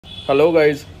Hello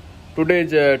guys, today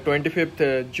is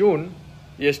 25th June.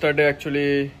 Yesterday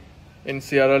actually in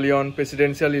Sierra Leone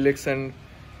presidential election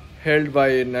held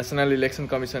by National Election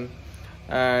Commission,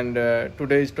 and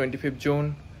today is 25th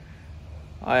June.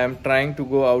 I am trying to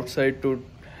go outside to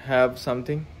have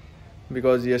something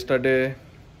because yesterday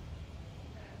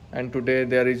and today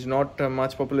there is not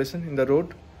much population in the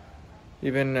road.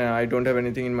 Even I don't have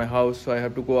anything in my house, so I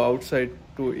have to go outside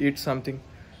to eat something.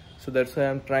 So that's why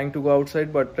I'm trying to go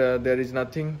outside, but there is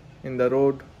nothing in the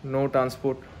road, no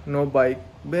transport, no bike,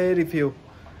 very few.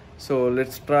 So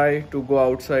let's try to go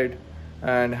outside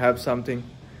and have something.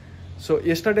 So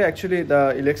yesterday actually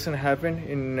the election happened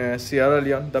in Sierra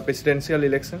Leone, the presidential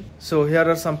election. So here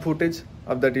are some footage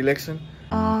of that election.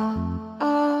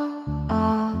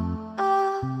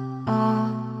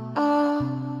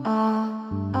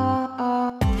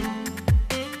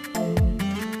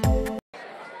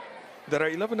 There are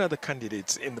 11 other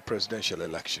candidates in the presidential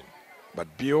election, but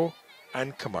Bio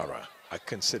and Kamara are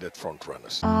considered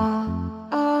frontrunners.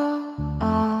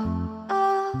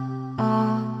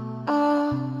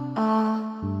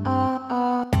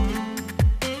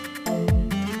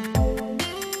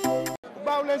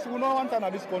 Violence will not want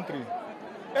in this country.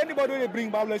 Anybody who bring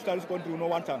violence to this country will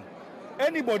not want.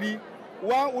 Anybody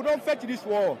who don't fight this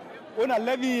war, only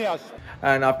 11 years.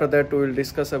 And after that we will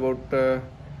discuss about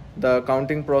the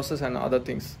counting process and other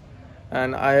things,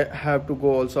 and I have to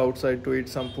go also outside to eat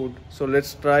some food. So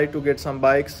let's try to get some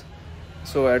bikes,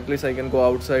 so at least I can go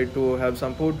outside to have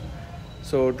some food.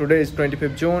 So today is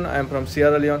 25th June. I am from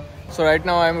Sierra Leone. So right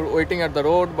now I am waiting at the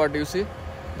road, but you see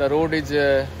the road is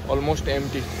almost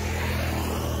empty.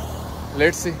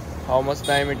 Let's see how much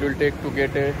time it will take to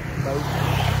get a bike.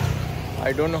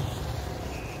 I don't know.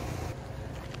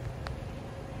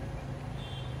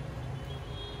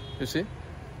 You see,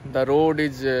 the road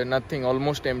is nothing,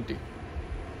 almost empty.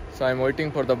 So I'm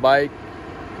waiting for the bike.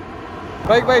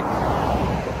 Bike.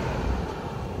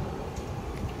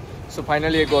 So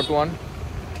finally I got one.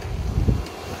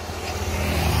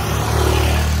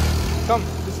 Come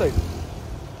this side.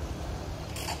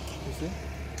 You see?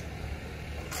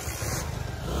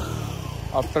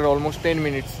 After almost 10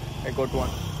 minutes I got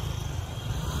one.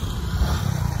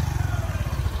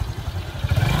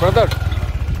 Brother,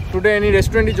 today any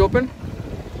restaurant is open?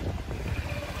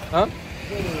 Huh?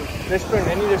 Restaurant,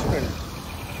 any restaurant?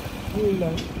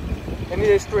 Any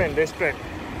restaurant.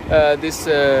 This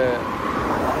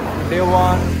day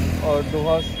one or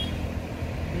Dohas?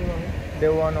 Day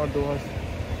one or Dohas?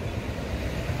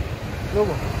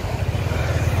 Logo.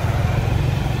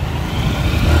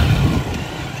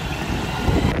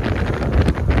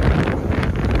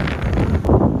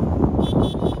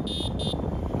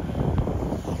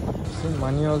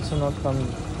 Money also not coming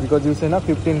because you say na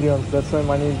 15 dirhams, that's why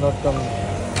money is not coming.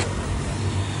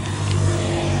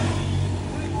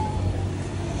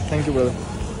 Thank you, brother.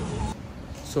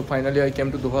 So finally I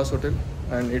came to Doha's hotel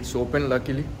and it's open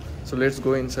luckily. So let's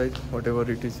go inside, whatever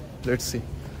it is. Let's see.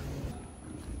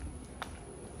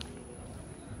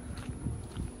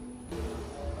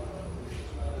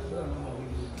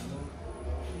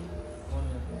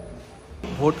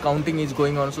 Vote counting is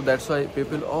going on, so that's why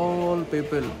all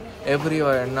people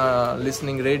everywhere now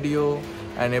listening radio,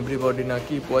 and everybody now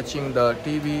keep watching the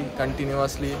TV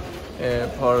continuously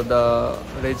for the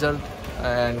result,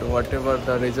 and whatever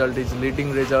the result is,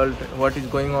 leading result, what is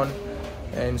going on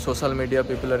in social media,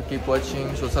 people are keep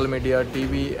watching social media,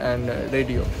 TV and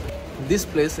radio. This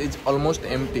place is almost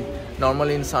empty.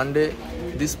 Normally in Sunday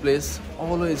this place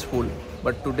always full,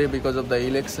 but today because of the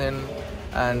election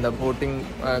and the voting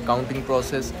counting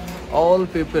process, all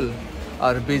people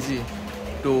are busy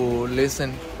to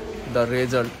listen the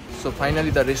result. So finally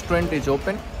the restaurant is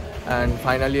open, and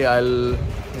finally I'll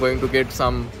going to get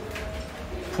some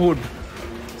food.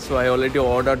 So I already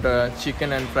ordered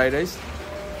chicken and fried rice.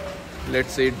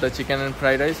 Let's eat the chicken and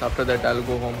fried rice. After that I'll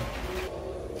go home.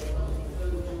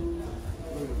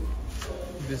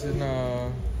 This is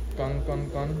a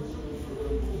kan.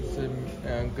 It's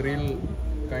a grill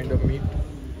kind of meat.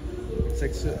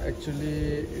 It's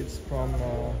actually it's from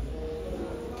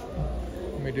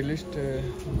Middle East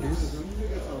dish.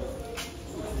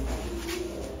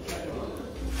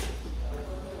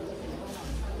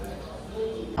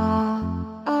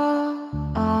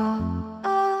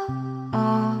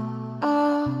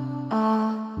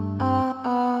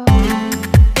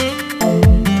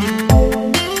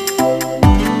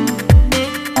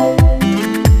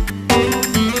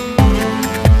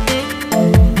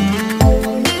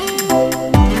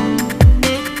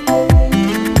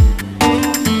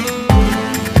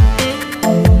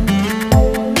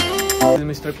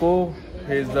 Mr. Ko,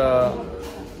 he is the...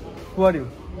 Who are you?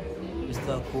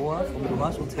 Mr. Goa from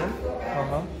Dumas Hotel.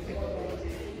 Uh-huh.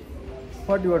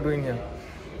 What you are doing here?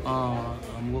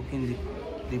 I'm working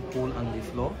the pool and the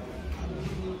floor.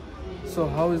 So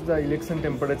how is the election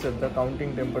temperature, the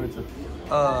counting temperature?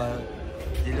 The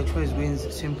election is going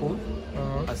simple.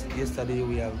 Uh-huh. As yesterday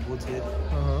we have voted,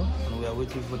 and we are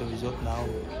waiting for the result now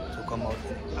to come out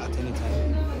at any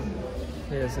time.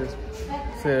 Yes, yes.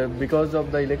 So because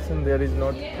of the election, there is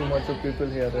not too much of people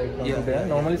here right now today. Yeah,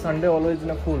 Normally Sunday always in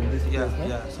a full this Yeah, place, no?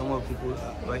 yeah. Some of people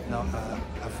right now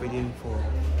are feeling for.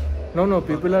 No,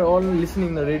 people are all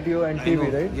listening the radio and I TV,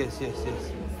 know. right?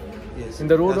 Yes. In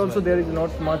the road That's also why. there is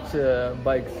not much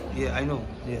bikes. Yeah, I know.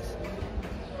 Yes.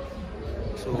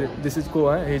 So This is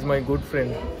Ko, he is my good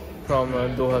friend from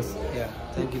Doha. yeah,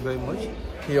 thank you very much.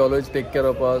 He always take care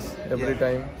of us every Yeah.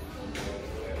 time.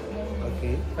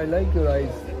 Okay. I like your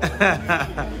eyes.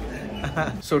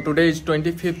 So today is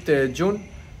 25th June.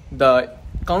 The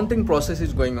counting process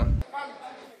is going on.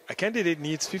 A candidate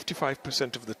needs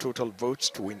 55% of the total votes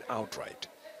to win outright.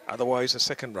 Otherwise, a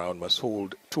second round must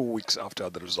hold 2 weeks after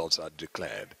the results are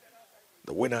declared.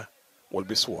 The winner will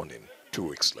be sworn in 2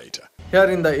 weeks later. Here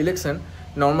in the election,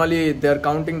 normally they are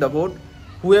counting the vote.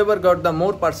 Whoever got the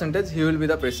more percentage, he will be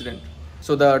the president.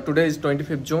 So today is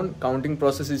 25th June, counting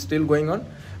process is still going on,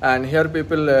 and here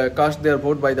people cast their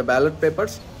vote by the ballot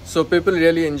papers. So people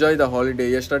really enjoy the holiday.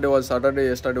 Yesterday was Saturday,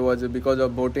 yesterday was because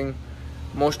of voting.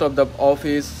 Most of the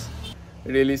office,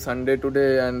 really Sunday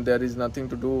today, and there is nothing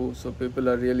to do. So people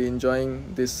are really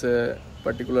enjoying this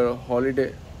particular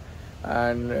holiday,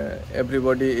 and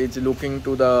everybody is looking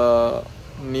to the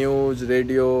news,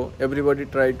 radio. Everybody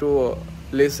try to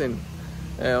listen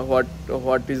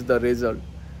what is the result.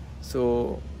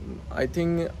 So I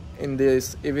think in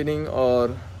this evening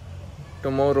or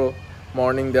tomorrow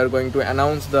morning they are going to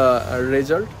announce the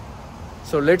result.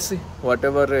 So let's see,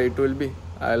 whatever it will be,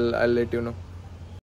 I'll let you know.